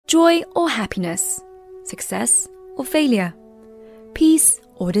Joy or happiness, success or failure, peace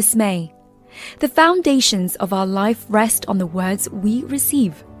or dismay. The foundations of our life rest on the words we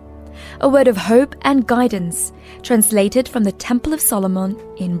receive. A word of hope and guidance, translated from the Temple of Solomon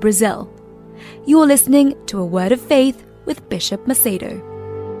in Brazil. You are listening to A Word of Faith with Bishop Macedo.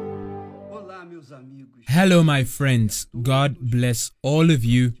 Hello, my friends. God bless all of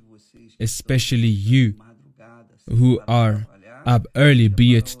you, especially you who are up early,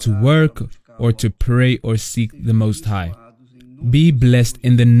 be it to work or to pray or seek the Most High. Be blessed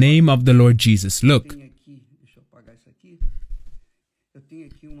in the name of the Lord Jesus. Look,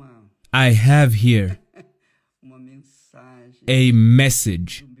 I have here a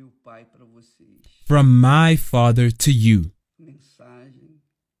message from my Father to you.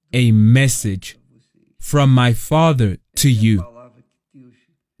 A message from my Father to you.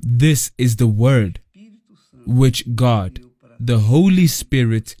 This is the word which God, the Holy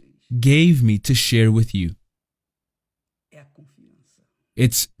Spirit, gave me to share with you.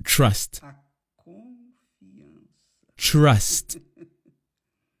 It's trust. Trust.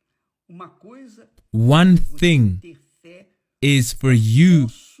 One thing is for you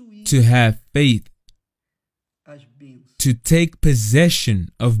to have faith, to take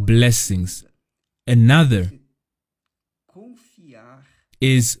possession of blessings. Another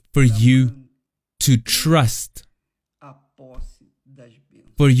is for you to trust,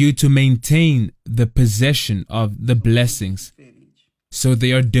 for you to maintain the possession of the blessings. So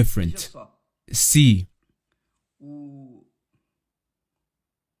they are different. See,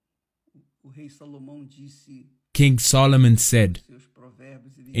 King Solomon said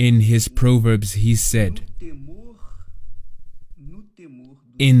in his Proverbs, he said,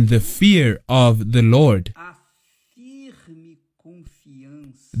 "In the fear of the Lord,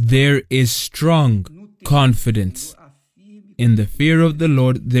 there is strong confidence." In the fear of the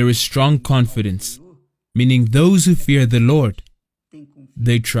Lord, there is strong confidence. Meaning those who fear the Lord,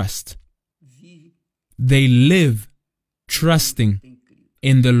 they trust. They live trusting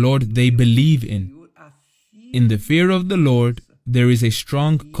in the Lord they believe in. In the fear of the Lord, there is a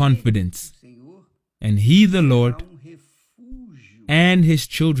strong confidence. And He, the Lord, and His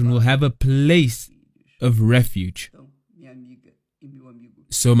children will have a place of refuge.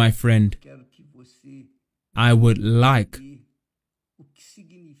 So, my friend, I would like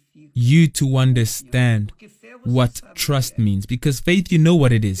you to understand what trust means. Because faith, you know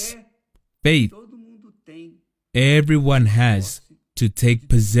what it is. Faith, everyone has to take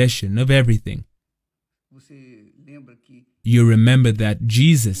possession of everything. You remember that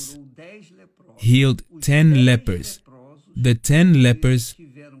Jesus healed 10 lepers. The 10 lepers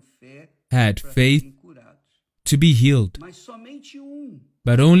had faith to be healed.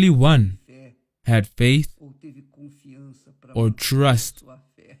 But only one had faith or trust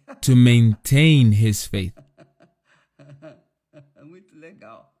to maintain his faith.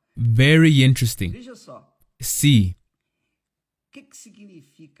 Very interesting. See,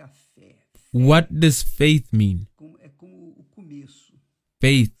 what does faith mean?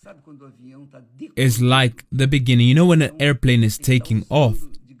 Faith is like the beginning. You know when an airplane is taking off?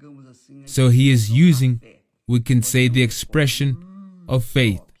 So he is using, we can say, the expression of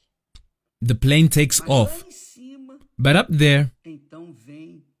faith. The plane takes off. But up there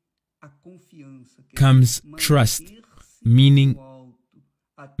comes trust, meaning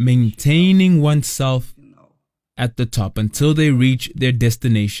maintaining oneself at the top until they reach their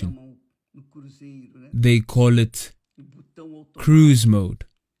destination. They call it cruise mode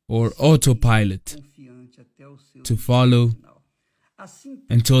or autopilot, to follow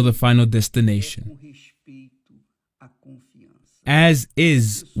until the final destination. As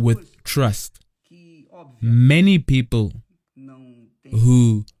is with trust, many people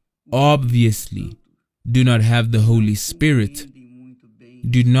who obviously do not have the Holy Spirit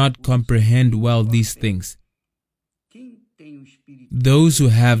do not comprehend well these things. Those who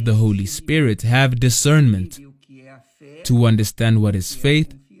have the Holy Spirit have discernment to understand what is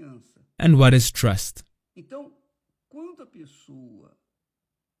faith and what is trust.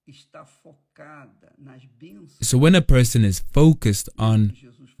 So when a person is focused on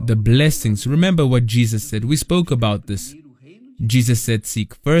the blessings, remember what Jesus said. We spoke about this. Jesus said,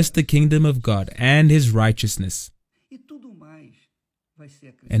 "Seek first the kingdom of God and His righteousness,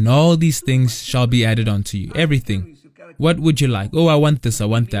 and all these things shall be added unto you." Everything. What would you like? Oh, I want this, I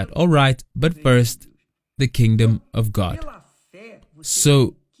want that. All right, but first, the kingdom of God.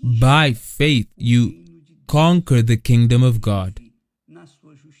 So, by faith, you conquer the kingdom of God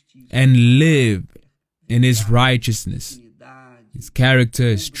and live in His righteousness, His character,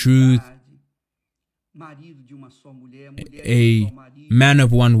 His truth. A man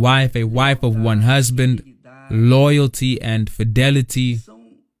of one wife, a wife of one husband, loyalty and fidelity,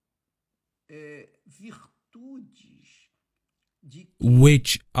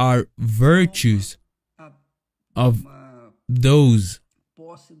 which are virtues of those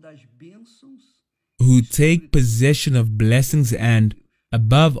who take possession of blessings and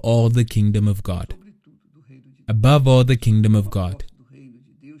above all the kingdom of God. Above all the kingdom of God.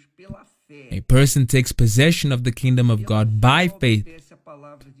 A person takes possession of the kingdom of God by faith,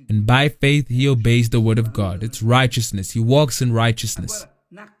 and by faith he obeys the word of God. It's righteousness. He walks in righteousness.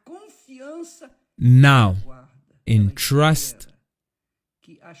 Now, in trust,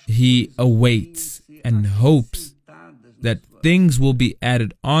 he awaits and hopes that things will be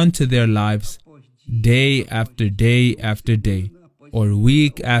added onto their lives day after day after day, or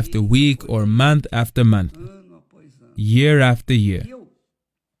week after week, or month after month, year after year.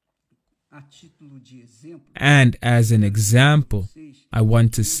 And as an example, I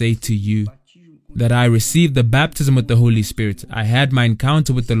want to say to you that I received the baptism with the Holy Spirit. I had my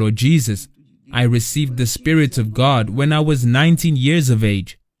encounter with the Lord Jesus. I received the Spirit of God when I was 19 years of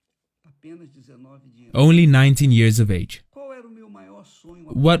age. Only 19 years of age.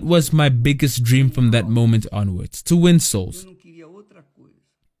 What was my biggest dream from that moment onwards? To win souls.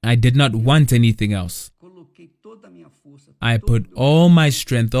 I did not want anything else. I put all my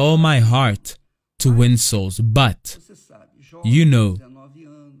strength, all my heart to win souls. But, you know,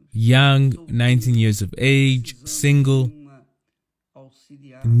 young, 19 years of age, single,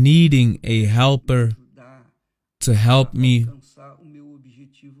 needing a helper to help me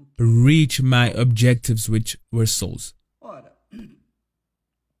reach my objectives, which were souls.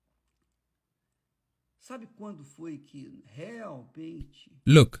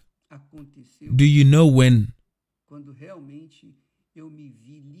 Look, do you know when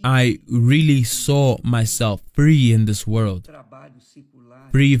I really saw myself free in this world?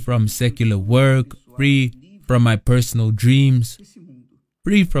 Free from secular work, free from my personal dreams,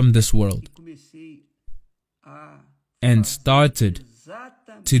 free from this world, and started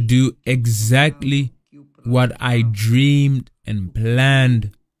to do exactly what I dreamed and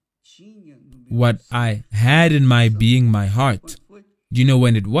planned, what I had in my being, my heart. Do you know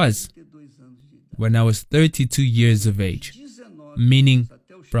when it was? When I was 32 years of age, meaning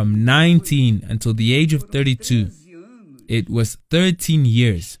from 19 until the age of 32, it was 13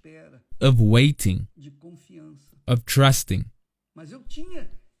 years of waiting, of trusting.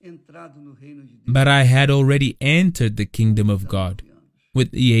 But I had already entered the kingdom of God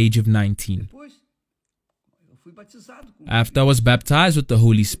with the age of 19. After I was baptized with the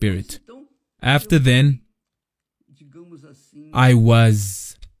Holy Spirit, after then, I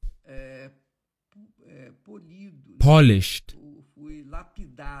was polished,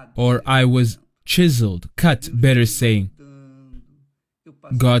 or I was chiseled, cut, better saying.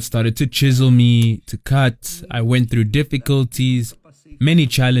 God started to chisel me, to cut. I went through difficulties, many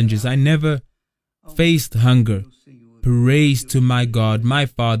challenges. I never faced hunger. Praise to my God, my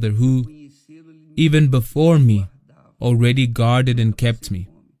Father, who, even before me, already guarded and kept me.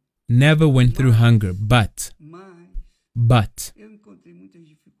 Never went through hunger, but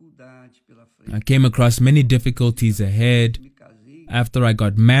I came across many difficulties ahead. After I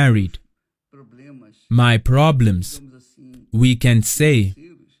got married, my problems, we can say,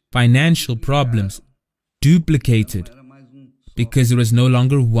 financial problems, duplicated, because it was no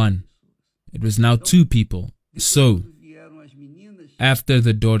longer one. It was now two people. So, after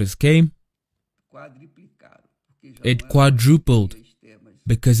the daughters came, it quadrupled,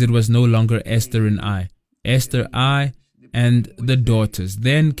 because it was no longer Esther and I. Esther, I, and the daughters.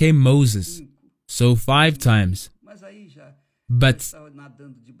 Then came Moses. So 5 times. But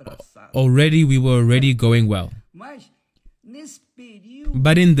already we were already going well.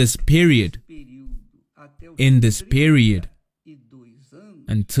 But in this period,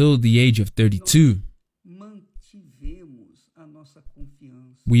 until the age of 32,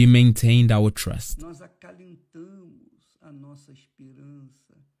 we maintained our trust.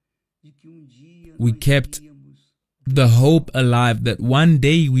 We kept the hope alive that one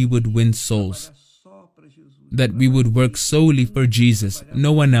day we would win souls, that we would work solely for Jesus,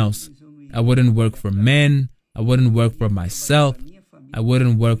 no one else. I wouldn't work for men, I wouldn't work for myself, I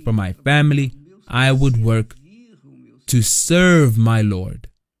wouldn't work for my family. I would work to serve my Lord.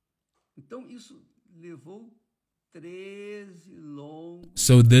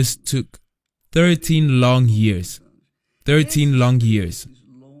 So this took 13 long years. 13 long years.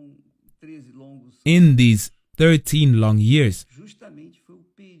 In these 13 long years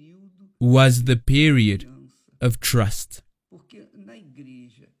was the period of trust.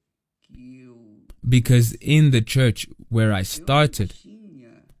 Because in the church where I started,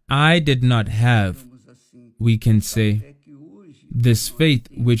 I did not have, we can say, this faith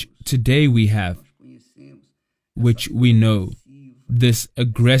which today we have, which we know, this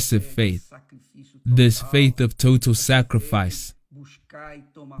aggressive faith, this faith of total sacrifice,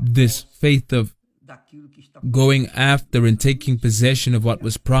 this faith of going after and taking possession of what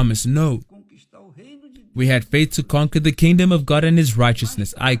was promised. No. We had faith to conquer the kingdom of God and His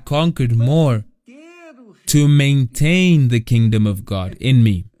righteousness. I conquered more to maintain the kingdom of God in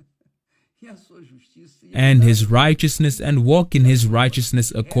me and His righteousness and walk in His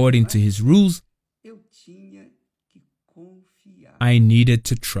righteousness according to His rules. I needed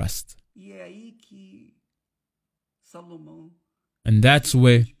to trust. And that's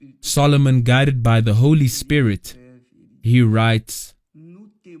where Solomon, guided by the Holy Spirit, he writes,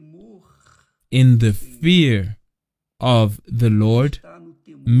 in the fear of the Lord,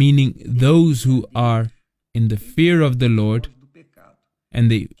 meaning those who are in the fear of the Lord, and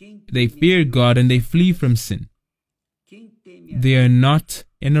they fear God and they flee from sin. They are not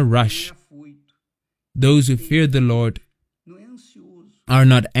in a rush. Those who fear the Lord are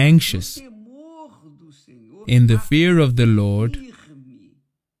not anxious. In the fear of the Lord,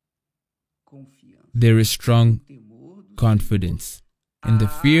 there is strong confidence. In the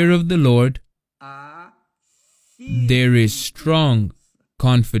fear of the Lord, there is strong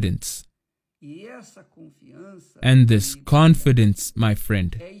confidence. And this confidence, my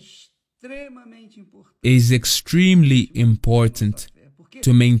friend, is extremely important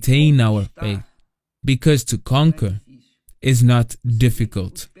to maintain our faith, because to conquer is not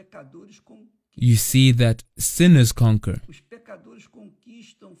difficult. You see that sinners conquer.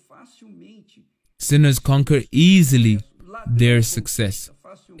 Sinners conquer easily their success.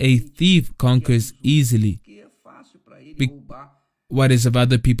 A thief conquers easily what is of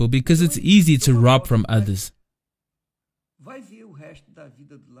other people, because it's easy to rob from others.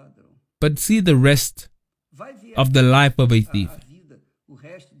 But see the rest of the life of a thief.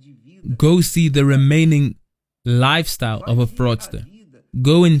 Go see the remaining lifestyle of a fraudster.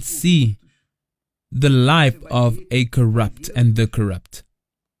 Go and see the life of a corrupt and the corrupt.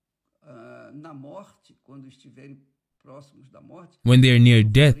 When they are near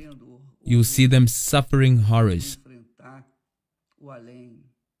death, you'll see them suffering horrors,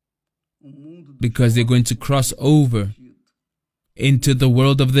 because they're going to cross over into the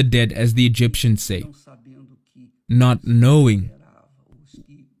world of the dead, as the Egyptians say, not knowing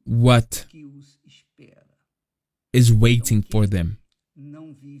what is waiting for them.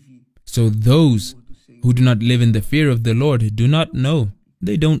 So those who do not live in the fear of the Lord do not know.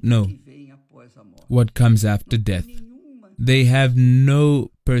 They don't know what comes after death. They have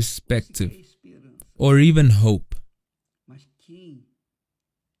no perspective or even hope.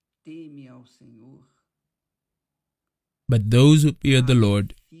 But those who fear the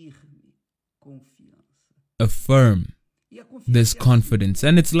Lord affirm this confidence.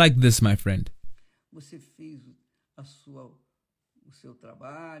 And it's like this, my friend.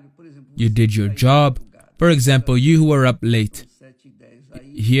 You did your job. For example, you who are up late.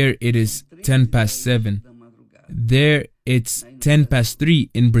 Here it is 10 past 7. There it's 10 past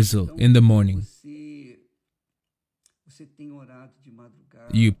 3 in Brazil in the morning.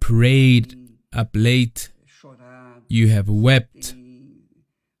 You prayed up late. You have wept.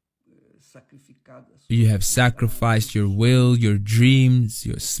 You have sacrificed your will, your dreams,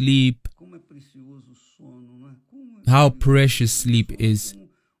 your sleep. How precious sleep is.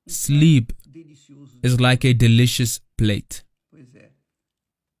 Sleep is like a delicious plate.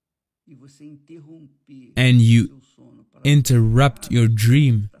 And you interrupt your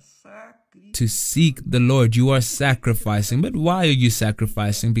dream to seek the Lord. You are sacrificing. But why are you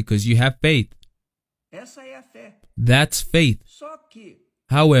sacrificing? Because you have faith. That's faith.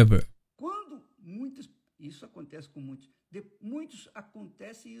 However,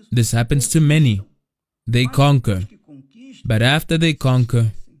 this happens to many. They conquer. But after they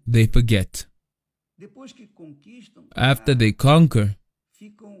conquer, they forget. After they conquer,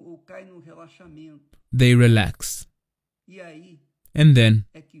 they relax. And then,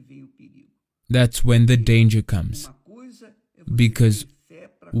 that's when the danger comes. Because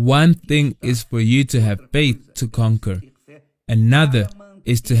one thing is for you to have faith to conquer. Another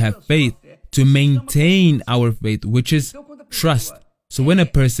is to have faith to maintain our faith, which is trust. So when a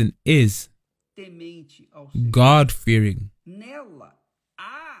person is God-fearing,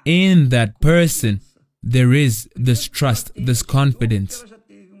 in that person there is this trust, this confidence.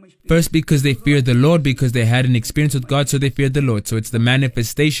 First, because they fear the Lord, because they had an experience with God, so they fear the Lord. So it's the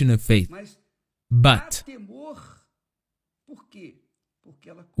manifestation of faith. But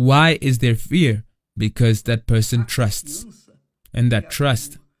why is there fear? Because that person trusts. And that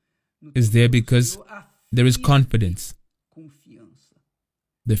trust is there because there is confidence.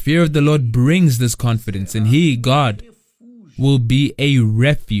 The fear of the Lord brings this confidence, and He, God, will be a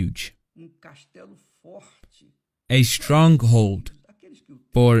refuge, a stronghold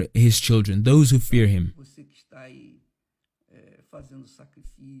for His children, those who fear Him.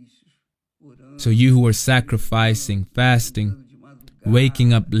 So you who are sacrificing, fasting,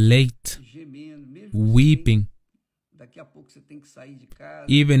 waking up late, weeping,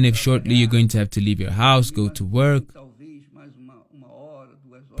 even if shortly you're going to have to leave your house, go to work,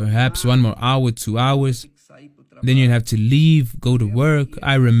 perhaps 1 more hour, 2 hours, then you'll have to leave, go to work.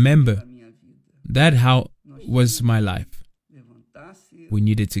 I remember that how was my life. We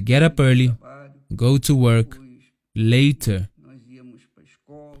needed to get up early, go to work. Later,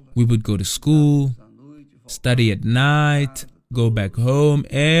 we would go to school, study at night, go back home,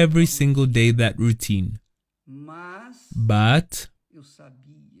 every single day, that routine. But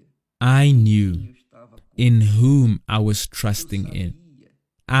I knew in whom I was trusting in.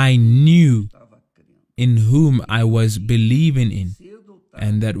 I knew in whom I was believing in,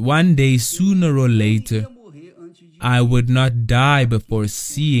 and that one day, sooner or later, I would not die before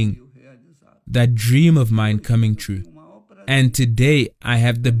seeing that dream of mine coming true. And today, I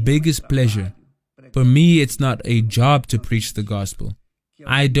have the biggest pleasure. For me, it's not a job to preach the gospel.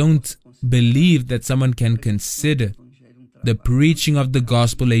 I don't believe that someone can consider the preaching of the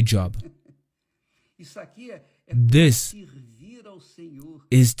gospel a job. This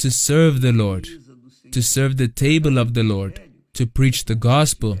is to serve the Lord, to serve the table of the Lord, to preach the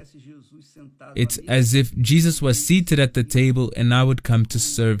gospel. It's as if Jesus was seated at the table and I would come to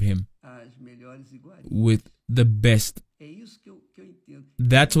serve Him with the best.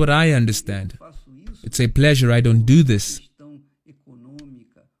 That's what I understand. It's a pleasure. I don't do this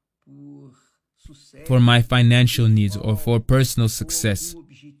for my financial needs or for personal success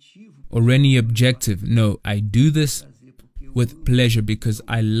or any objective. No, I do this with pleasure because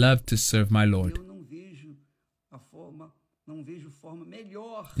I love to serve my Lord.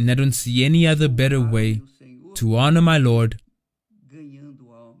 And I don't see any other better way to honor my Lord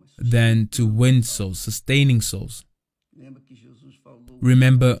than to win souls, sustaining souls.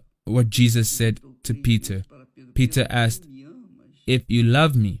 Remember what Jesus said to Peter. Peter asked, "If you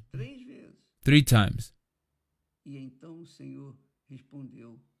love me," 3 times.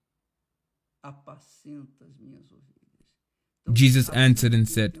 Jesus answered and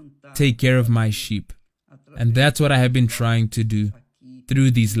said, "Take care of my sheep." And that's what I have been trying to do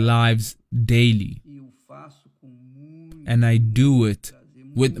through these lives daily. And I do it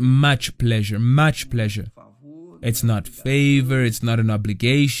with much pleasure, much pleasure. It's not favor, it's not an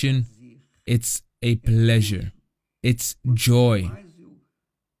obligation, it's a pleasure, it's joy.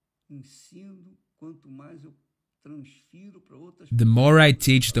 The more I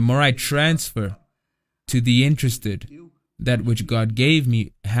teach, the more I transfer to the interested that which God gave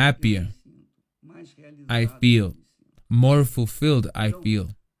me, happier I feel, more fulfilled I feel.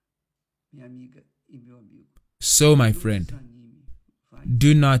 So, my friend,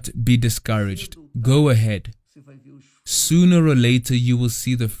 do not be discouraged. Go ahead. Sooner or later you will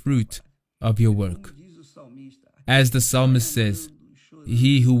see the fruit of your work. As the psalmist says,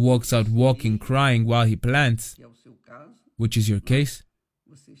 he who walks out walking, crying while he plants, which is your case,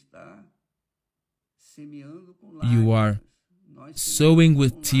 you are sowing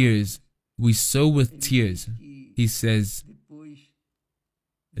with tears. We sow with tears. He says,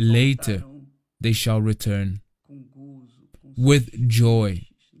 later they shall return with joy.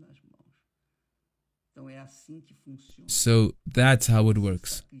 So that's how it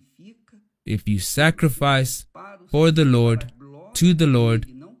works. If you sacrifice for the Lord, to the Lord,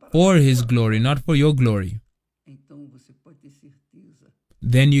 for His glory, not for your glory,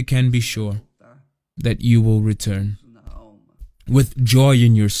 then you can be sure that you will return with joy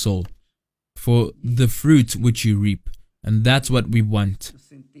in your soul for the fruit which you reap. And that's what we want.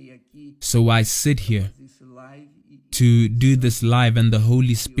 So I sit here to do this live, and the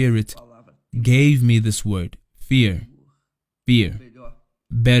Holy Spirit gave me this word: fear, fear,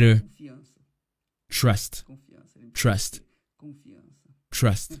 better, trust, trust,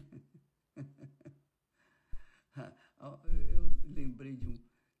 trust.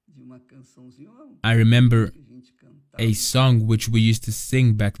 I remember a song which we used to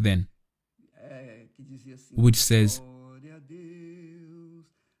sing back then, which says,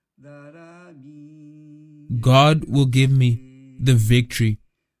 God will give me the victory,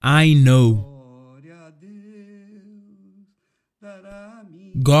 I know.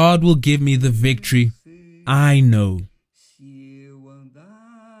 God will give me the victory, I know.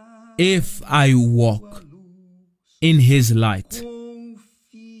 If I walk in His light,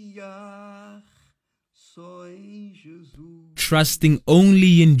 trusting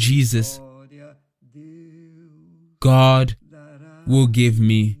only in Jesus, God will give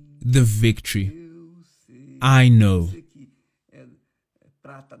me the victory. I know.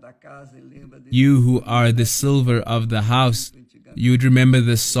 You who are the silver of the house, you would remember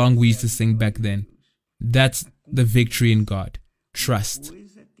the song we used to sing back then. That's the victory in God. Trust.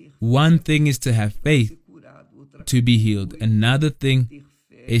 One thing is to have faith to be healed. Another thing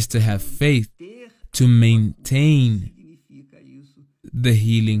is to have faith to maintain the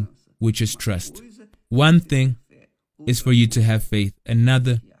healing, which is trust. One thing is for you to have faith.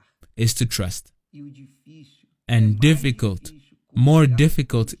 Another is to trust. And more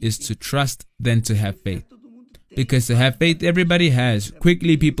difficult is to trust than to have faith. Because to have faith, everybody has.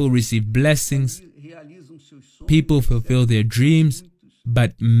 Quickly, people receive blessings. People fulfill their dreams.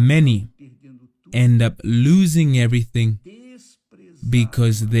 But many end up losing everything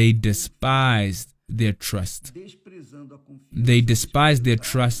because they despised their trust. They despise their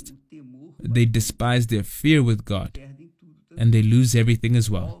trust. They despise their fear with God. And they lose everything as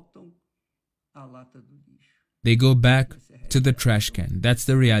well. They go back to the trash can. That's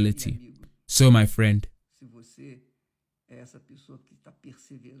the reality. So, my friend,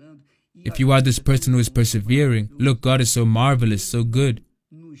 if you are this person who is persevering, look, God is so marvelous, so good,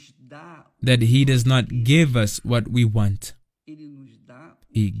 that He does not give us what we want.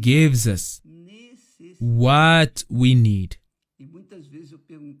 He gives us what we need.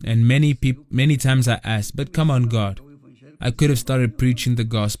 And many times I ask, but come on, God, I could have started preaching the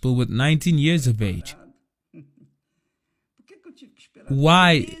gospel with 19 years of age.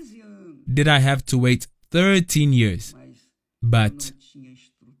 Why did I have to wait 13 years? But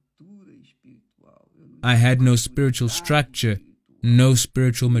I had no spiritual structure, no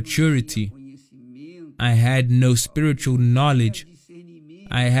spiritual maturity. I had no spiritual knowledge.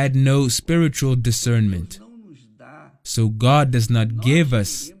 I had no spiritual discernment. So God does not give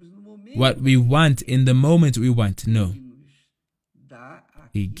us what we want in the moment we want. No.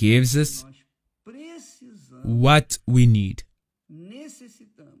 He gives us what we need,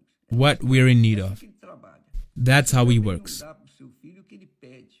 what we're in need of. That's how He works.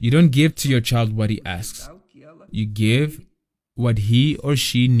 You don't give to your child what he asks. You give what he or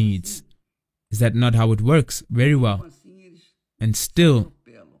she needs. Is that not how it works? Very well. And still,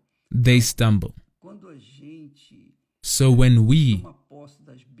 they stumble. So when we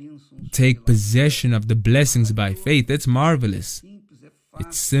take possession of the blessings by faith, it's marvelous.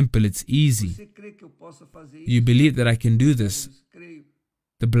 It's simple, it's easy. You believe that I can do this?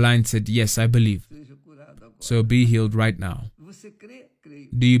 The blind said, yes, I believe. So be healed right now.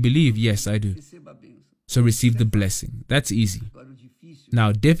 Do you believe? Yes, I do. So receive the blessing. That's easy.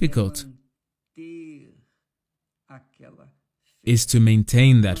 Now, difficult is to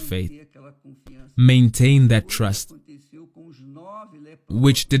maintain that faith, maintain that trust,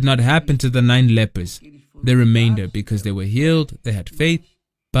 which did not happen to the 9 lepers. The remainder, because they were healed, they had faith,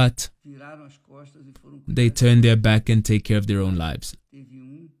 but they turned their back and take care of their own lives.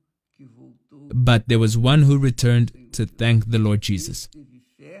 But there was one who returned to thank the Lord Jesus.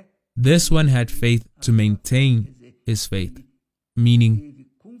 This one had faith to maintain his faith, meaning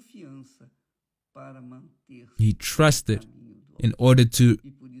he trusted in order to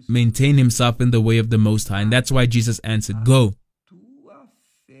maintain himself in the way of the Most High. And that's why Jesus answered, go.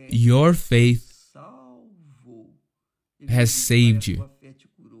 Your faith has saved you.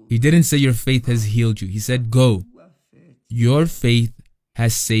 He didn't say your faith has healed you. He said, go. Your faith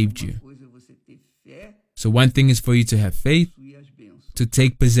has saved you. So one thing is for you to have faith, to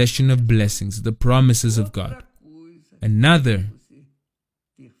take possession of blessings, the promises of God. Another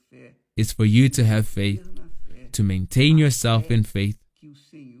is for you to have faith, to maintain yourself in faith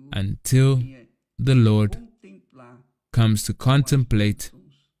until the Lord comes to contemplate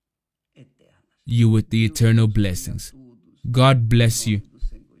you with the eternal blessings. God bless you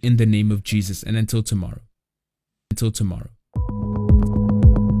in the name of Jesus, and until tomorrow. Until tomorrow.